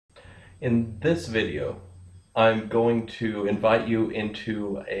In this video, I'm going to invite you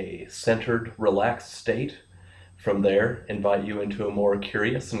into a centered, relaxed state. From there, invite you into a more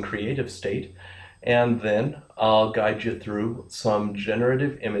curious and creative state. And then I'll guide you through some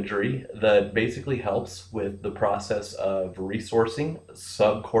generative imagery that basically helps with the process of resourcing,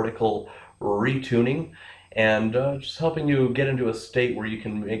 subcortical retuning, and just helping you get into a state where you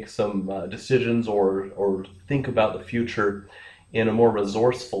can make some decisions or think about the future in a more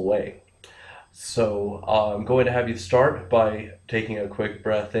resourceful way. So I'm going to have you start by taking a quick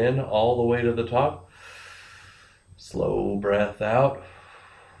breath in all the way to the top. Slow breath out.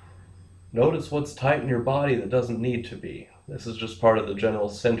 Notice what's tight in your body that doesn't need to be. This is just part of the general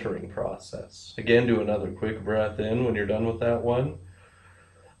centering process. Again, do another quick breath in when you're done with that one.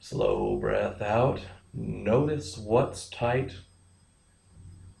 Slow breath out. Notice what's tight.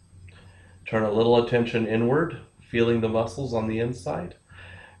 Turn a little attention inward, feeling the muscles on the inside.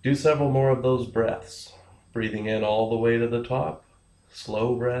 Do several more of those breaths. Breathing in all the way to the top.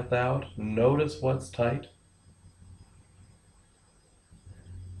 Slow breath out. Notice what's tight.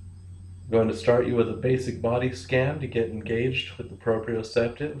 I'm going to start you with a basic body scan to get engaged with the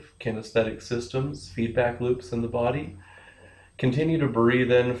proprioceptive, kinesthetic systems, feedback loops in the body. Continue to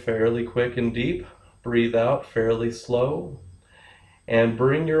breathe in fairly quick and deep. Breathe out fairly slow. And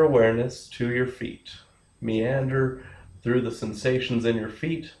bring your awareness to your feet. Meander through the sensations in your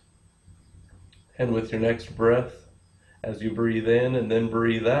feet, and with your next breath, as you breathe in and then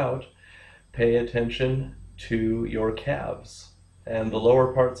breathe out, pay attention to your calves and the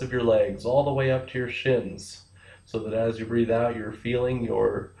lower parts of your legs all the way up to your shins, so that as you breathe out, you're feeling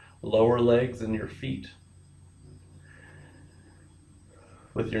your lower legs and your feet.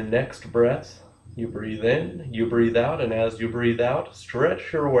 With your next breath, you breathe in, you breathe out, and as you breathe out,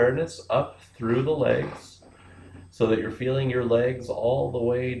 stretch your awareness up through the legs, so that you're feeling your legs all the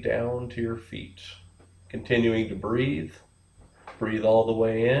way down to your feet. Continuing to breathe. Breathe all the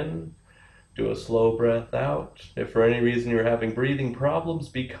way in. Do a slow breath out. If for any reason you're having breathing problems,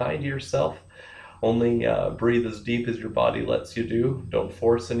 be kind to yourself. Only breathe as deep as your body lets you do. Don't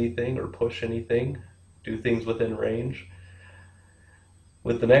force anything or push anything. Do things within range.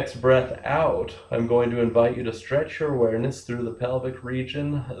 With the next breath out, I'm going to invite you to stretch your awareness through the pelvic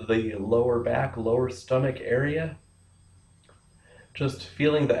region, the lower back, lower stomach area. Just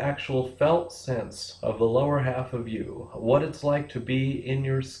feeling the actual felt sense of the lower half of you, what it's like to be in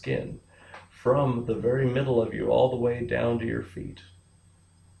your skin, from the very middle of you all the way down to your feet.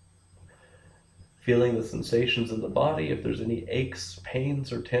 Feeling the sensations in the body, if there's any aches,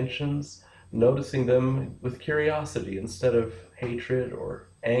 pains, or tensions, noticing them with curiosity instead of hatred or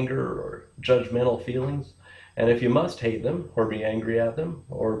anger or judgmental feelings. And if you must hate them or be angry at them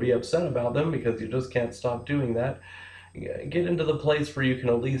or be upset about them because you just can't stop doing that, get into the place where you can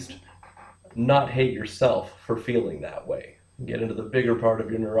at least not hate yourself for feeling that way. Get into the bigger part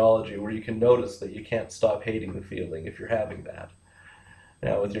of your neurology where you can notice that you can't stop hating the feeling if you're having that.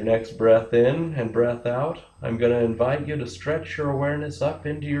 Now with your next breath in and breath out, I'm going to invite you to stretch your awareness up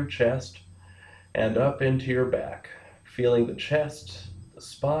into your chest and up into your back, feeling the chest, the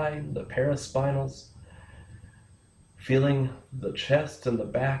spine, the paraspinals, feeling the chest and the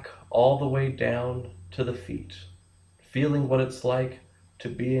back all the way down to the feet, feeling what it's like to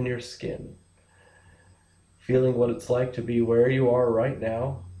be in your skin, feeling what it's like to be where you are right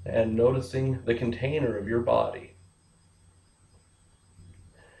now, and noticing the container of your body.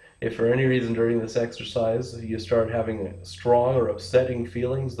 If for any reason during this exercise you start having strong or upsetting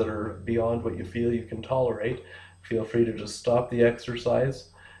feelings that are beyond what you feel you can tolerate, feel free to just stop the exercise,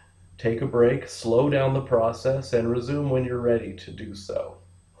 take a break, slow down the process, and resume when you're ready to do so.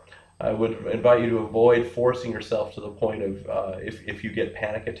 I would invite you to avoid forcing yourself to the point of if you get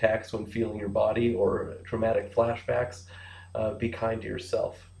panic attacks when feeling your body or traumatic flashbacks, be kind to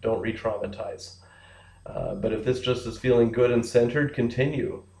yourself. Don't re-traumatize. But if this just is feeling good and centered,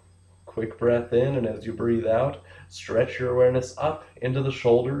 continue. Quick breath in, and as you breathe out, stretch your awareness up into the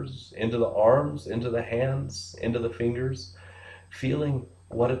shoulders, into the arms, into the hands, into the fingers, feeling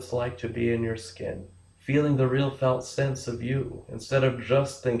what it's like to be in your skin, feeling the real felt sense of you, instead of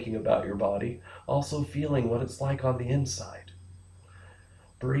just thinking about your body, also feeling what it's like on the inside.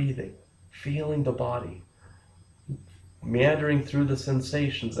 Breathing, feeling the body, meandering through the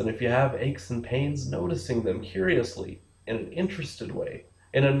sensations, and if you have aches and pains, noticing them curiously, in an interested way,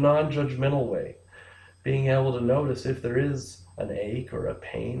 in a non-judgmental way, being able to notice if there is an ache or a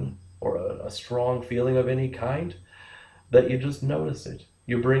pain or a strong feeling of any kind, that you just notice it.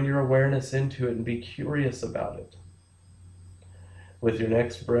 You bring your awareness into it and be curious about it. With your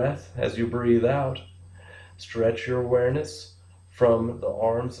next breath, as you breathe out, stretch your awareness from the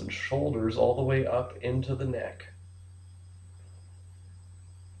arms and shoulders all the way up into the neck.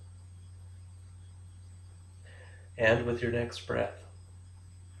 And with your next breath,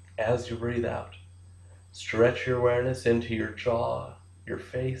 as you breathe out, stretch your awareness into your jaw, your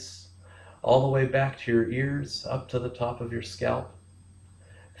face, all the way back to your ears, up to the top of your scalp,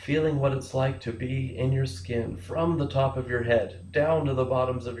 feeling what it's like to be in your skin from the top of your head down to the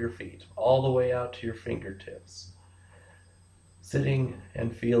bottoms of your feet, all the way out to your fingertips. Sitting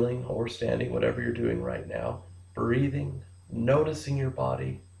and feeling or standing, whatever you're doing right now, breathing, noticing your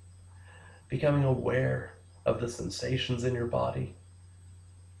body, becoming aware of the sensations in your body,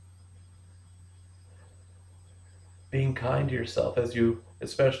 being kind to yourself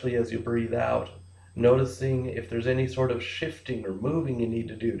especially as you breathe out, noticing if there's any sort of shifting or moving you need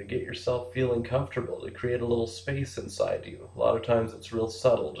to do to get yourself feeling comfortable, to create a little space inside you. A lot of times it's real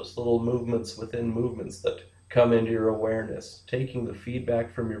subtle, just little movements within movements that come into your awareness, taking the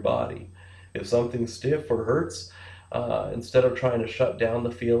feedback from your body. If something's stiff or hurts, instead of trying to shut down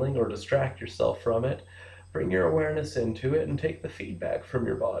the feeling or distract yourself from it, bring your awareness into it and take the feedback from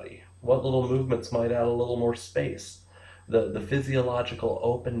your body. What little movements might add a little more space? The physiological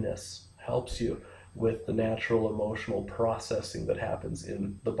openness helps you with the natural emotional processing that happens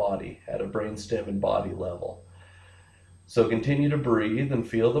in the body at a brainstem and body level. So continue to breathe and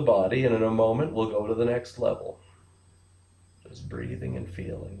feel the body, and in a moment we'll go to the next level. Just breathing and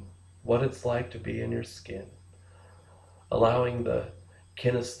feeling what it's like to be in your skin, allowing the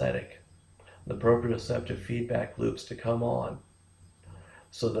kinesthetic, the proprioceptive feedback loops to come on,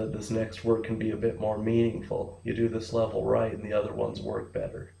 so that this next work can be a bit more meaningful. You do this level right and the other ones work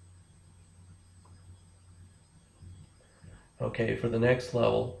better. Okay, for the next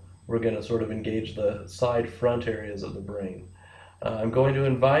level, we're going to sort of engage the side front areas of the brain. I'm going to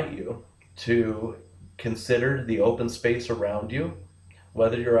invite you to consider the open space around you.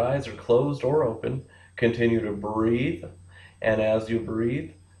 Whether your eyes are closed or open, continue to breathe, and as you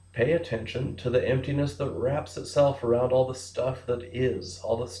breathe, pay attention to the emptiness that wraps itself around all the stuff that is,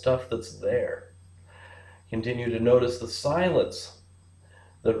 all the stuff that's there. Continue to notice the silence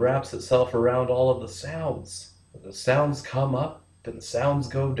that wraps itself around all of the sounds. The sounds come up and sounds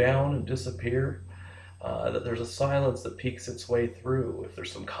go down and disappear. That there's a silence that peeks its way through. If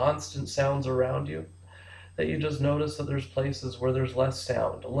there's some constant sounds around you, that you just notice that there's places where there's less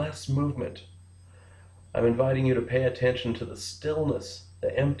sound, less movement. I'm inviting you to pay attention to the stillness,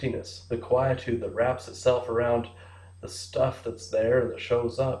 the emptiness, the quietude that wraps itself around the stuff that's there and that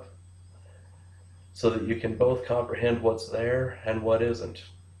shows up, so that you can both comprehend what's there and what isn't.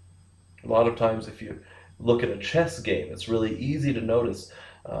 A lot of times if you look at a chess game, it's really easy to notice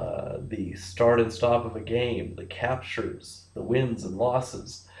the start and stop of a game, the captures, the wins and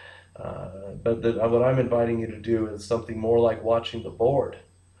losses. But what I'm inviting you to do is something more like watching the board,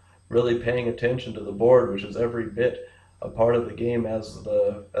 really paying attention to the board, which is every bit a part of the game as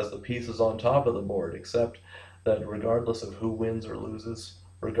the pieces on top of the board, except that regardless of who wins or loses,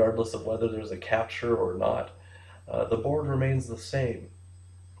 regardless of whether there's a capture or not, the board remains the same.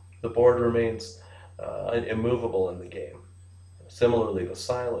 The board remains immovable in the game. Similarly, the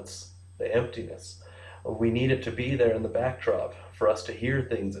silence, the emptiness, we need it to be there in the backdrop for us to hear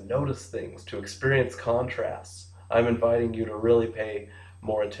things and notice things, to experience contrasts. I'm inviting you to really pay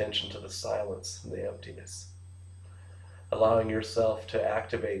more attention to the silence and the emptiness, allowing yourself to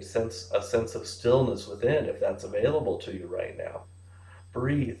activate a sense of stillness within, if that's available to you right now.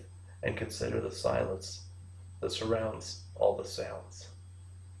 Breathe and consider the silence that surrounds all the sounds.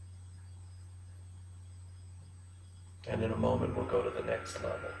 And in a moment, we'll go to the next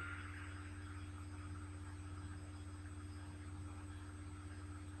level.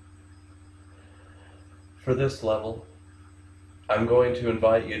 For this level, I'm going to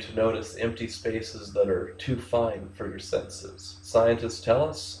invite you to notice empty spaces that are too fine for your senses. Scientists tell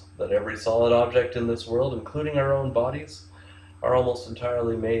us that every solid object in this world, including our own bodies, are almost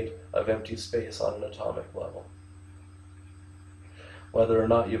entirely made of empty space on an atomic level. Whether or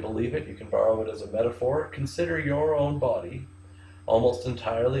not you believe it, you can borrow it as a metaphor. Consider your own body almost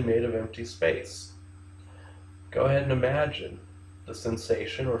entirely made of empty space. Go ahead and imagine the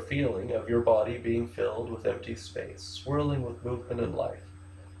sensation or feeling of your body being filled with empty space, swirling with movement and life.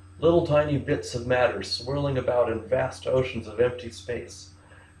 Little tiny bits of matter swirling about in vast oceans of empty space,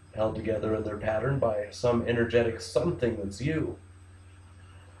 held together in their pattern by some energetic something that's you.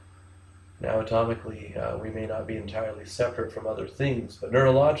 Now, atomically, we may not be entirely separate from other things, but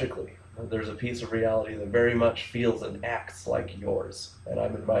neurologically, there's a piece of reality that very much feels and acts like yours. And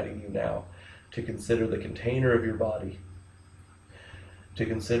I'm inviting you now to consider the container of your body, to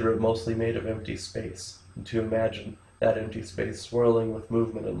consider it mostly made of empty space, and to imagine that empty space swirling with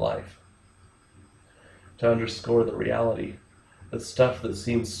movement and life. To underscore the reality, the stuff that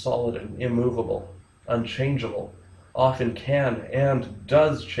seems solid and immovable, unchangeable, often can and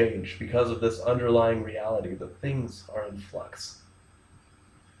does change because of this underlying reality that things are in flux.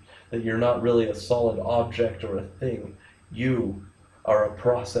 That you're not really a solid object or a thing. You are a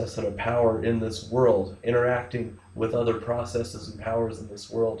process and a power in this world, interacting with other processes and powers in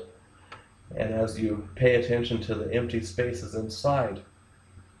this world. And as you pay attention to the empty spaces inside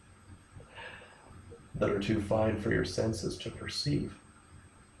that are too fine for your senses to perceive,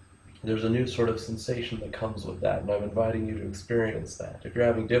 there's a new sort of sensation that comes with that, and I'm inviting you to experience that. If you're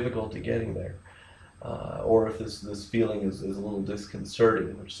having difficulty getting there, or if this feeling is a little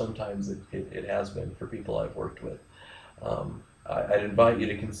disconcerting, which sometimes it has been for people I've worked with, I'd invite you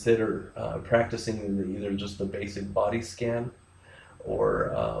to consider practicing either just the basic body scan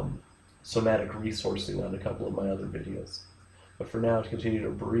or somatic resourcing on a couple of my other videos. But for now, to continue to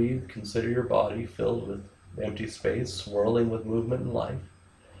breathe, consider your body filled with empty space, swirling with movement and life.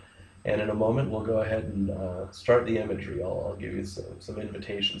 And in a moment, we'll go ahead and start the imagery. I'll give you some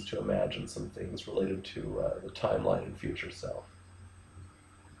invitations to imagine some things related to the timeline and future self.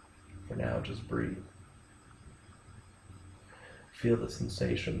 For now, just breathe. Feel the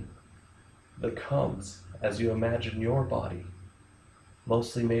sensation that comes as you imagine your body,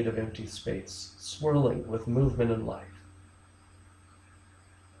 mostly made of empty space, swirling with movement and life.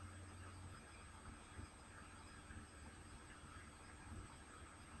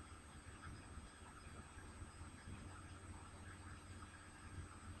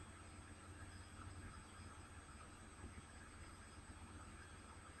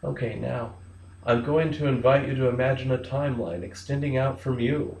 Okay, now, I'm going to invite you to imagine a timeline extending out from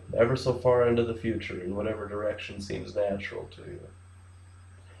you, ever so far into the future, in whatever direction seems natural to you.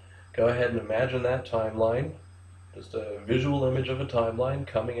 Go ahead and imagine that timeline, just a visual image of a timeline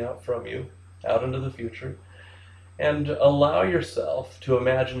coming out from you, out into the future, and allow yourself to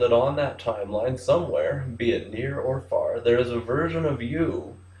imagine that on that timeline, somewhere, be it near or far, there is a version of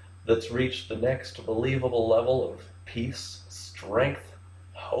you that's reached the next believable level of peace, strength,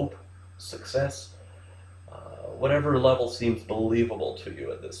 hope, success, whatever level seems believable to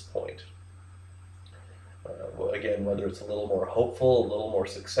you at this point. Again, whether it's a little more hopeful, a little more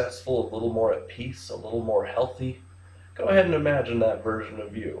successful, a little more at peace, a little more healthy, go ahead and imagine that version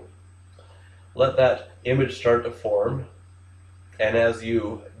of you. Let that image start to form, and as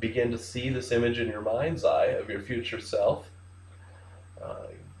you begin to see this image in your mind's eye of your future self,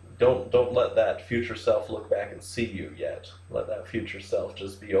 don't let that future self look back and see you yet. Let that future self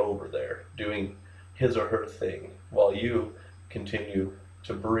just be over there, doing his or her thing, while you continue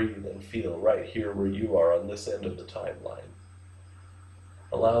to breathe and feel right here where you are on this end of the timeline.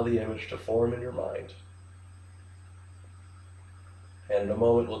 Allow the image to form in your mind. And in a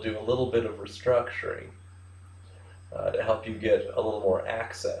moment we'll do a little bit of restructuring to help you get a little more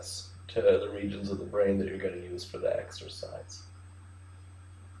access to the regions of the brain that you're going to use for the exercise.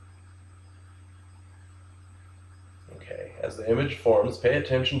 Okay, as the image forms, pay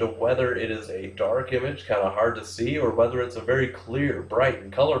attention to whether it is a dark image, kind of hard to see, or whether it's a very clear, bright,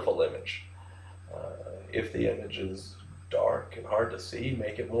 and colorful image. If the image is dark and hard to see,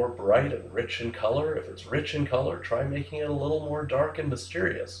 make it more bright and rich in color. If it's rich in color, try making it a little more dark and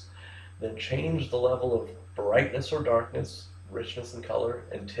mysterious. Then change the level of brightness or darkness, richness and color,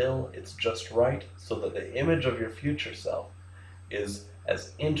 until it's just right, so that the image of your future self is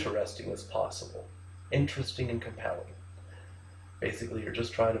as interesting as possible. Interesting and compelling. Basically, you're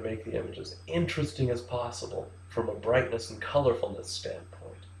just trying to make the image as interesting as possible from a brightness and colorfulness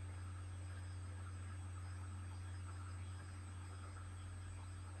standpoint.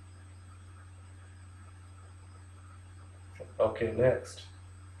 Okay, next.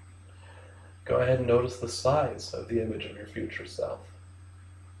 Go ahead and notice the size of the image of your future self.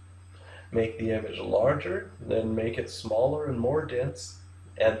 Make the image larger, then make it smaller and more dense,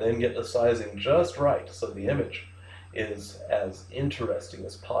 and then get the sizing just right so the image is as interesting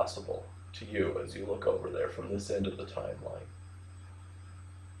as possible to you as you look over there from this end of the timeline.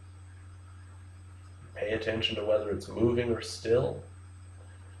 Pay attention to whether it's moving or still.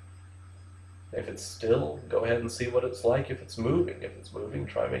 If it's still, go ahead and see what it's like if it's moving. If it's moving,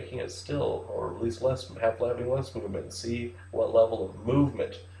 try making it still, or at least having less movement, and see what level of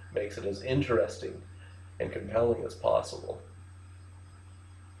movement makes it as interesting and compelling as possible.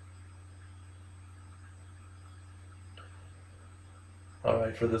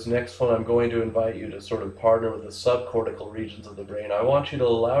 Alright, for this next one, I'm going to invite you to sort of partner with the subcortical regions of the brain. I want you to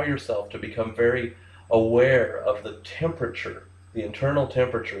allow yourself to become very aware of the temperature, the internal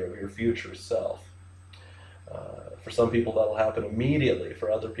temperature of your future self. For some people, that'll happen immediately.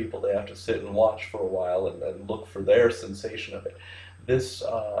 For other people, they have to sit and watch for a while and look for their sensation of it. This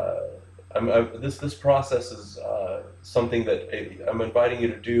this process is something that I'm inviting you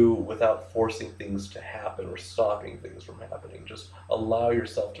to do without forcing things to happen or stopping things from happening. Just allow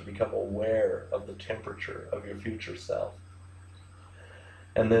yourself to become aware of the temperature of your future self.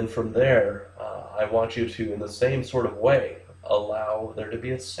 And then from there, I want you to, in the same sort of way, allow there to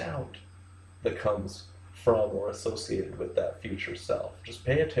be a sound that comes from or associated with that future self. Just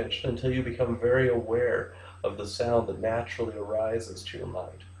pay attention until you become very aware of the sound that naturally arises to your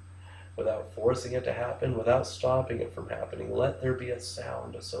mind. Without forcing it to happen, without stopping it from happening, let there be a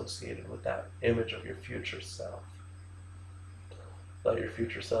sound associated with that image of your future self. Let your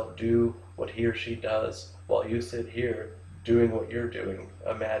future self do what he or she does while you sit here doing what you're doing,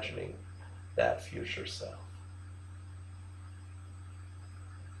 imagining that future self.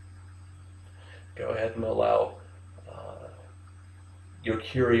 Go ahead and allow your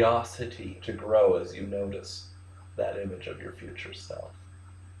curiosity to grow as you notice that image of your future self.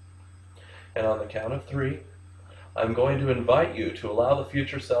 And on the count of 3, I'm going to invite you to allow the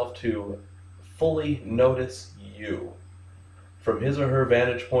future self to fully notice you. From his or her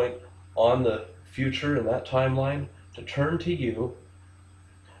vantage point on the future in that timeline, to turn to you,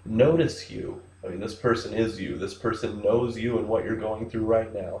 notice you. I mean, this person is you. This person knows you and what you're going through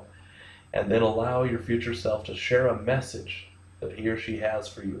right now. And then allow your future self to share a message that he or she has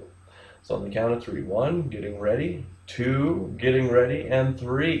for you. So on the count of 3, 1, getting ready, 2, getting ready, and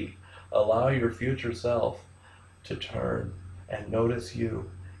 3, allow your future self to turn and notice you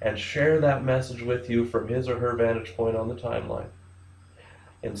and share that message with you from his or her vantage point on the timeline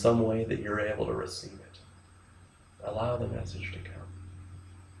in some way that you're able to receive it. Allow the message to come.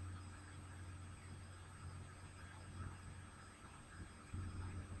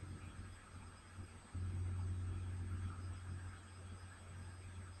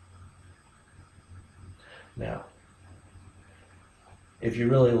 Now, if you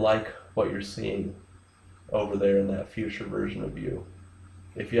really like what you're seeing over there in that future version of you,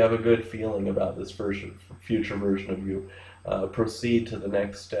 if you have a good feeling about this future version of you, proceed to the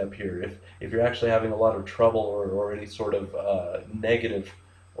next step here. If you're actually having a lot of trouble or any sort of negative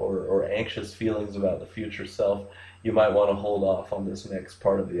or anxious feelings about the future self, you might want to hold off on this next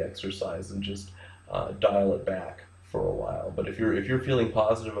part of the exercise and just dial it back for a while. But if you're feeling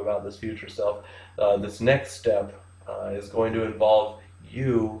positive about this future self, this next step is going to involve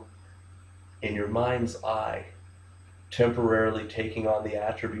you in your mind's eye temporarily taking on the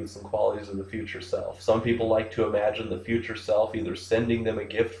attributes and qualities of the future self. Some people like to imagine the future self either sending them a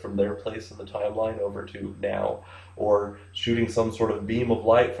gift from their place in the timeline over to now, or shooting some sort of beam of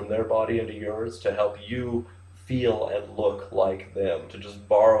light from their body into yours to help you feel and look like them, to just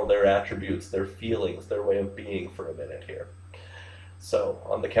borrow their attributes, their feelings, their way of being for a minute here. So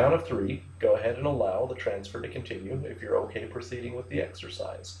on the count of 3, go ahead and allow the transfer to continue if you're okay proceeding with the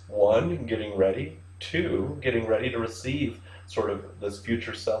exercise. 1, getting ready. 2, getting ready to receive sort of this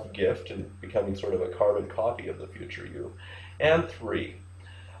future self gift and becoming sort of a carbon copy of the future you. And 3,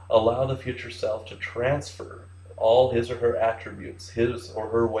 allow the future self to transfer all his or her attributes, his or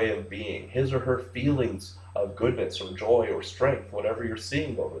her way of being, his or her feelings of goodness or joy or strength, whatever you're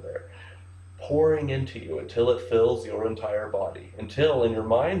seeing over there, pouring into you until it fills your entire body, until in your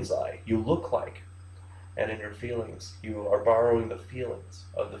mind's eye you look like, and in your feelings you are borrowing the feelings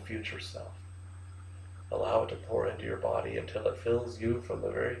of the future self. Allow it to pour into your body until it fills you from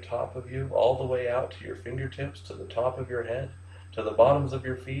the very top of you, all the way out to your fingertips, to the top of your head, to the bottoms of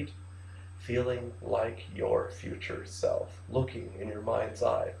your feet, feeling like your future self, looking in your mind's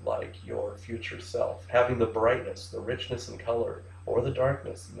eye like your future self, having the brightness, the richness and color, or the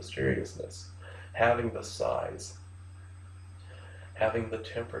darkness, the mysteriousness, having the size, having the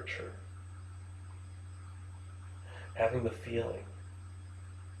temperature, having the feeling.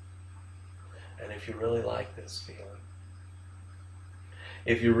 And if you really like this feeling,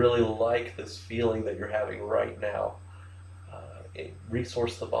 if you really like this feeling that you're having right now,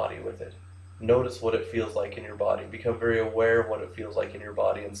 resource the body with it. Notice what it feels like in your body. Become very aware of what it feels like in your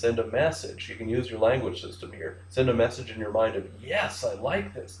body and send a message. You can use your language system here. Send a message in your mind of, yes, I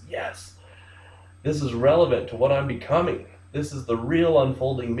like this. Yes, this is relevant to what I'm becoming. This is the real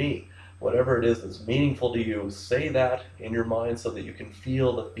unfolding me. Whatever it is that's meaningful to you, say that in your mind so that you can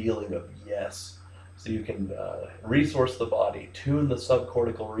feel the feeling of yes. So you can resource the body, tune the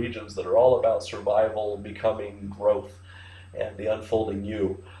subcortical regions that are all about survival, becoming, growth, and the unfolding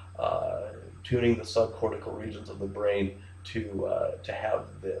you. Tuning the subcortical regions of the brain to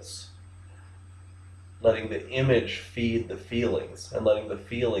have this. Letting the image feed the feelings and letting the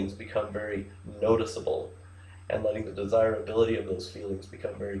feelings become very noticeable and letting the desirability of those feelings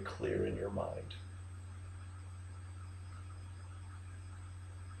become very clear in your mind.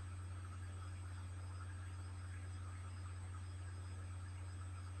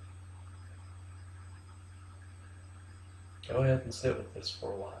 Go ahead and sit with this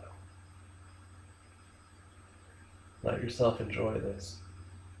for a while. Let yourself enjoy this.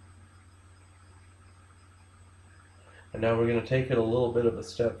 And now we're going to take it a little bit of a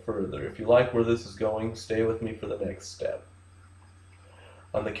step further. If you like where this is going, stay with me for the next step.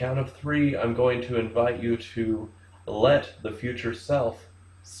 On the count of 3, I'm going to invite you to let the future self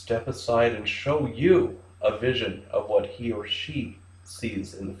step aside and show you a vision of what he or she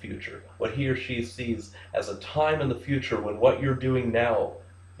sees in the future, what he or she sees as a time in the future when what you're doing now,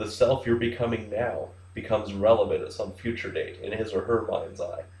 the self you're becoming now, becomes relevant at some future date in his or her mind's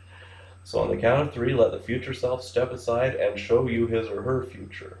eye. So on the count of 3, let the future self step aside and show you his or her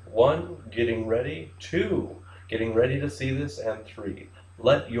future. 1, getting ready. 2, getting ready to see this. And 3,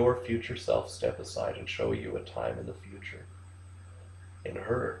 let your future self step aside and show you a time in the future, in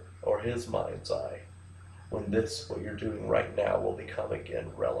her or his mind's eye, when this, what you're doing right now, will become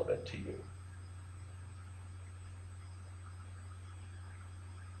again relevant to you.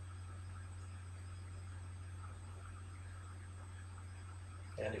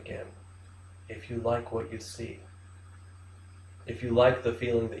 And again, if you like what you see, if you like the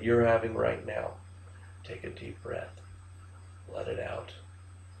feeling that you're having right now, take a deep breath, let it out.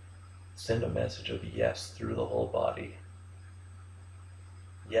 Send a message of yes through the whole body.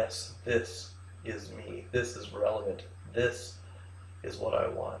 Yes, this is me. This is relevant. This is what I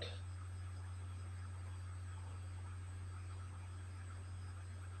want.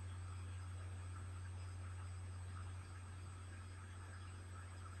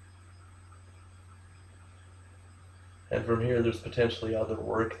 And from here, there's potentially other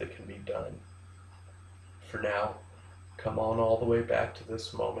work that can be done. For now, come on all the way back to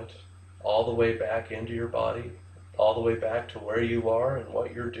this moment, all the way back into your body, all the way back to where you are and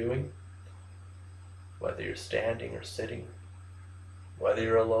what you're doing, whether you're standing or sitting, whether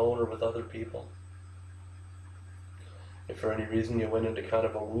you're alone or with other people. If for any reason you went into kind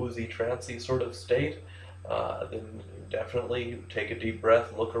of a woozy, trancy sort of state, then definitely take a deep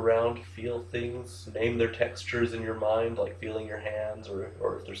breath, look around, feel things, name their textures in your mind, like feeling your hands,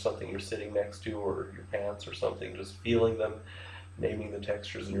 or if there's something you're sitting next to, or your pants or something, just feeling them, naming the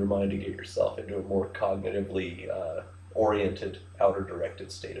textures in your mind to get yourself into a more cognitively oriented,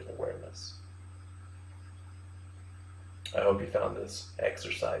 outer-directed state of awareness. I hope you found this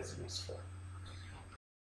exercise useful.